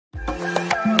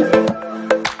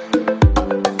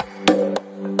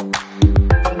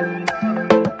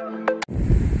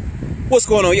What's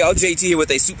going on, y'all? JT here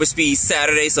with a Super Speed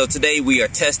Saturday. So today we are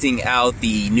testing out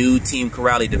the new Team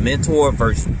Corrali Dementor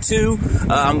version 2.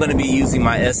 I'm going to be using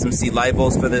my SMC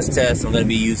lipos for this test. I'm going to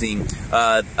be using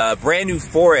a brand new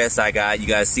 4S I got. You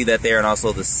guys see that there, and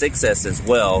also the 6S as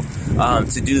well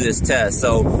to do this test.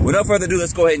 So without further ado,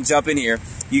 let's go ahead and jump in here.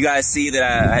 You guys see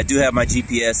that I do have my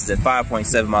GPS at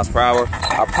 5.7 miles per hour.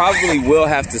 I probably will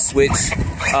have to switch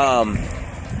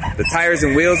the tires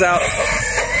and wheels out.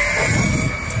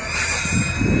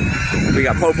 We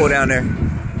got Popo down there.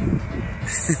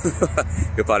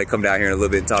 He'll probably come down here in a little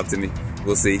bit and talk to me.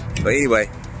 We'll see. But anyway.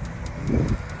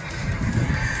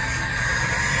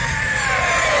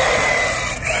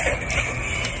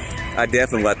 I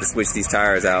definitely will have to switch these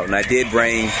tires out. And I did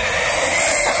bring...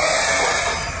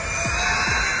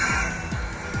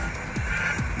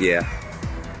 Yeah.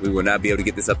 We will not be able to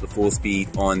get this up to full speed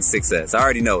on 6S. I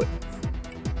already know it.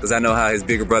 Because I know how his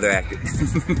bigger brother acted.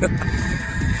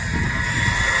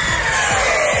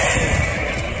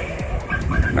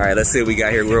 Alright, let's see what we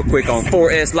got here real quick on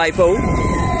 4S lipo.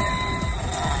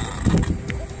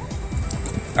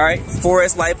 Alright,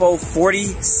 4S lipo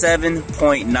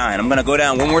 47.9. I'm gonna go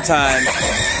down one more time,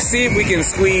 see if we can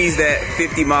squeeze that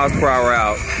 50 miles per hour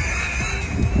out.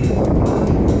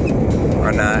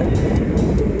 Or not.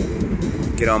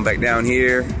 Get on back down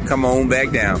here. Come on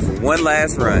back down for one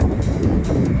last run.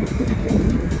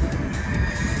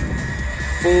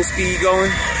 Full speed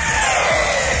going.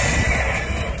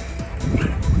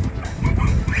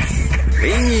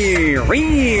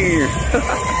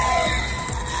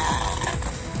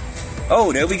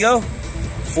 Oh, there we go.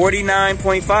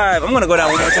 49.5. I'm gonna go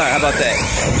down one more time. How about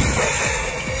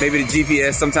that? Maybe the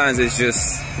GPS, sometimes it's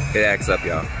just, it acts up,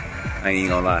 y'all. I ain't even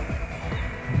gonna lie.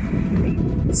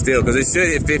 Still, because it should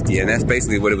hit 50, and that's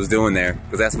basically what it was doing there.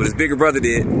 Because that's what his bigger brother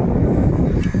did.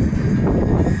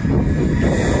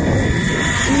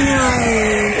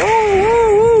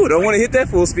 Oh, don't want to hit that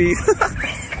full speed.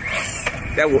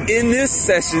 That will end this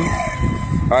session.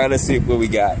 All right, let's see what we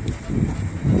got. All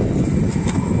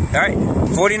right,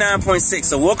 49.6.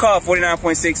 So we'll call it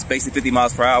 49.6, basically 50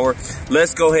 miles per hour.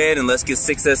 Let's go ahead and let's get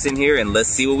 6S in here and let's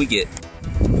see what we get.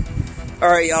 All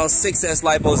right, y'all, 6S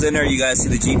lipos in there. You guys see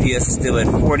the GPS is still at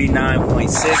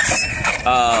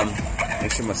 49.6.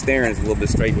 Make sure my steering is a little bit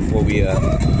straight before we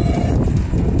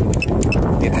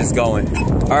get this going.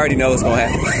 I already know what's gonna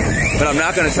happen, but I'm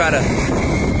not gonna try to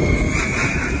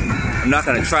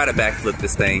backflip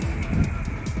this thing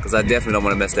because I definitely don't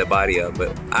want to mess that body up.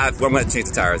 But I'm going to change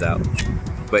the tires out.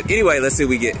 But anyway, let's see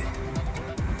what we get.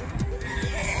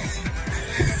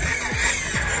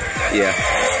 Yeah.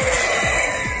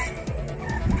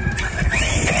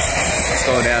 Let's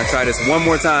go down and try this one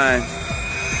more time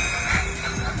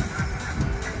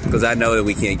because I know that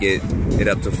we can't get it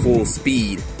up to full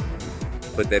speed.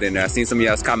 Put that in there. I've seen some of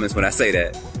y'all's comments when I say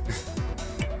that.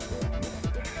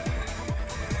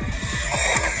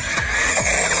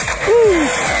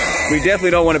 We definitely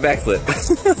don't want to backflip.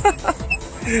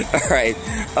 All right.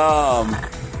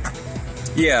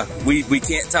 Yeah, we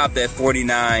can't top that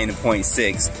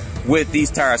 49.6 with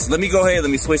these tires. So let me go ahead,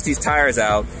 let me switch these tires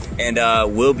out, and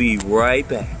we'll be right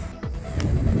back.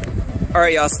 All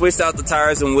right, y'all, switched out the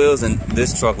tires and wheels, and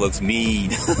this truck looks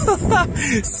mean.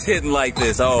 Sitting like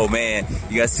this. Oh, man.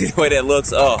 You guys see the way that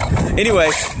looks? Oh. Anyway,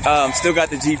 still got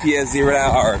the GPS zeroed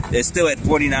out, or it's still at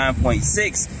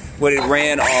 49.6. What it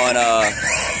ran on,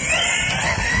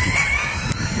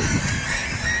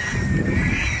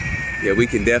 yeah, we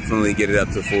can definitely get it up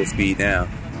to full speed now.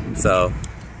 So,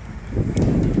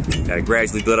 gotta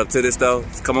gradually build up to this though.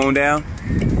 Let's come on down.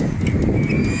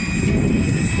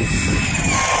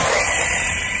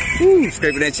 Woo,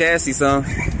 scraping that chassis some.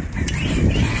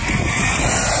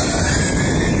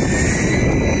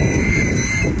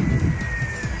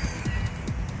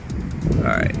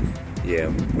 All right, yeah,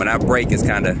 when I brake, it's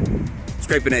kind of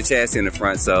scraping that chassis in the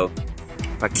front. So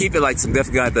if I keep it like some,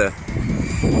 definitely got the.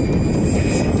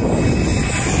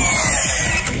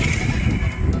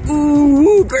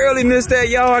 Ooh, barely missed that,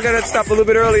 y'all. I gotta stop a little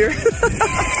bit earlier.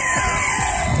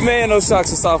 Man, those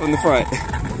shocks are soft in the front.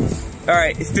 All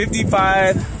right,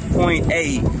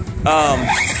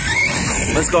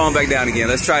 55.8. Let's go on back down again.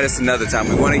 Let's try this another time.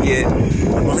 We want to get,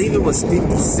 I believe it was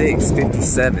 56,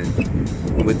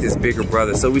 57 with this bigger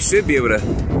brother. So we should be able to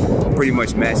pretty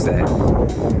much match that.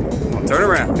 Turn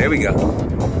around. There we go.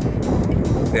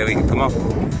 There we go. Come on.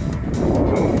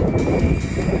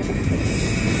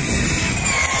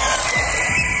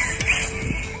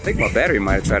 I think my battery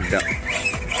might have tried to dump.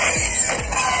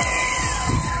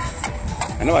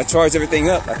 I know I charged everything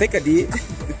up. I think I did.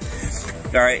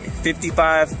 All right,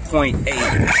 55.8.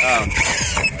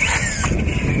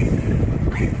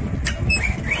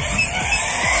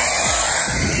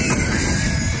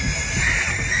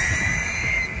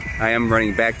 I am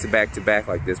running back to back to back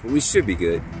like this, but we should be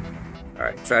good. All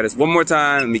right, try this one more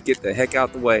time. Let me get the heck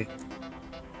out the way.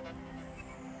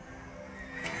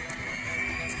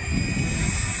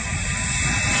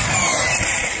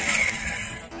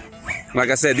 Like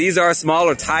I said, these are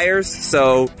smaller tires,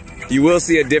 so you will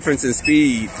see a difference in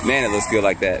speed. Man, it looks good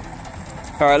like that.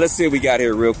 All right, let's see what we got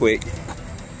here real quick.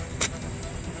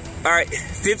 All right,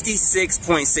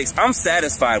 56.6. I'm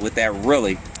satisfied with that,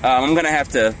 really. I'm gonna have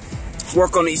to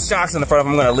work on these shocks in the front.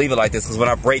 I'm gonna leave it like this because when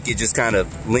I brake, it just kind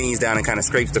of leans down and kind of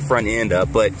scrapes the front end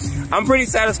up. But I'm pretty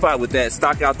satisfied with that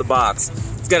stock out the box.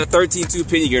 It's got a 13.2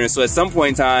 pinion unit, so at some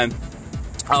point in time,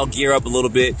 I'll gear up a little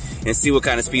bit and see what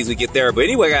kind of speeds we get there. But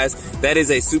anyway, guys, that is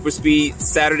a super speed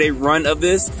Saturday run of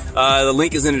this. The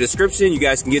link is in the description. You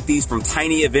guys can get these from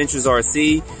Tiny Adventures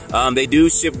RC. They do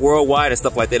ship worldwide and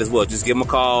stuff like that as well. Just give them a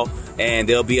call and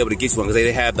they'll be able to get you one because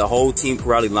they have the whole Team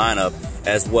Corrali lineup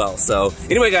as well. So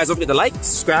anyway, guys, don't forget to like,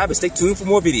 subscribe, and stay tuned for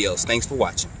more videos. Thanks for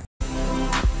watching.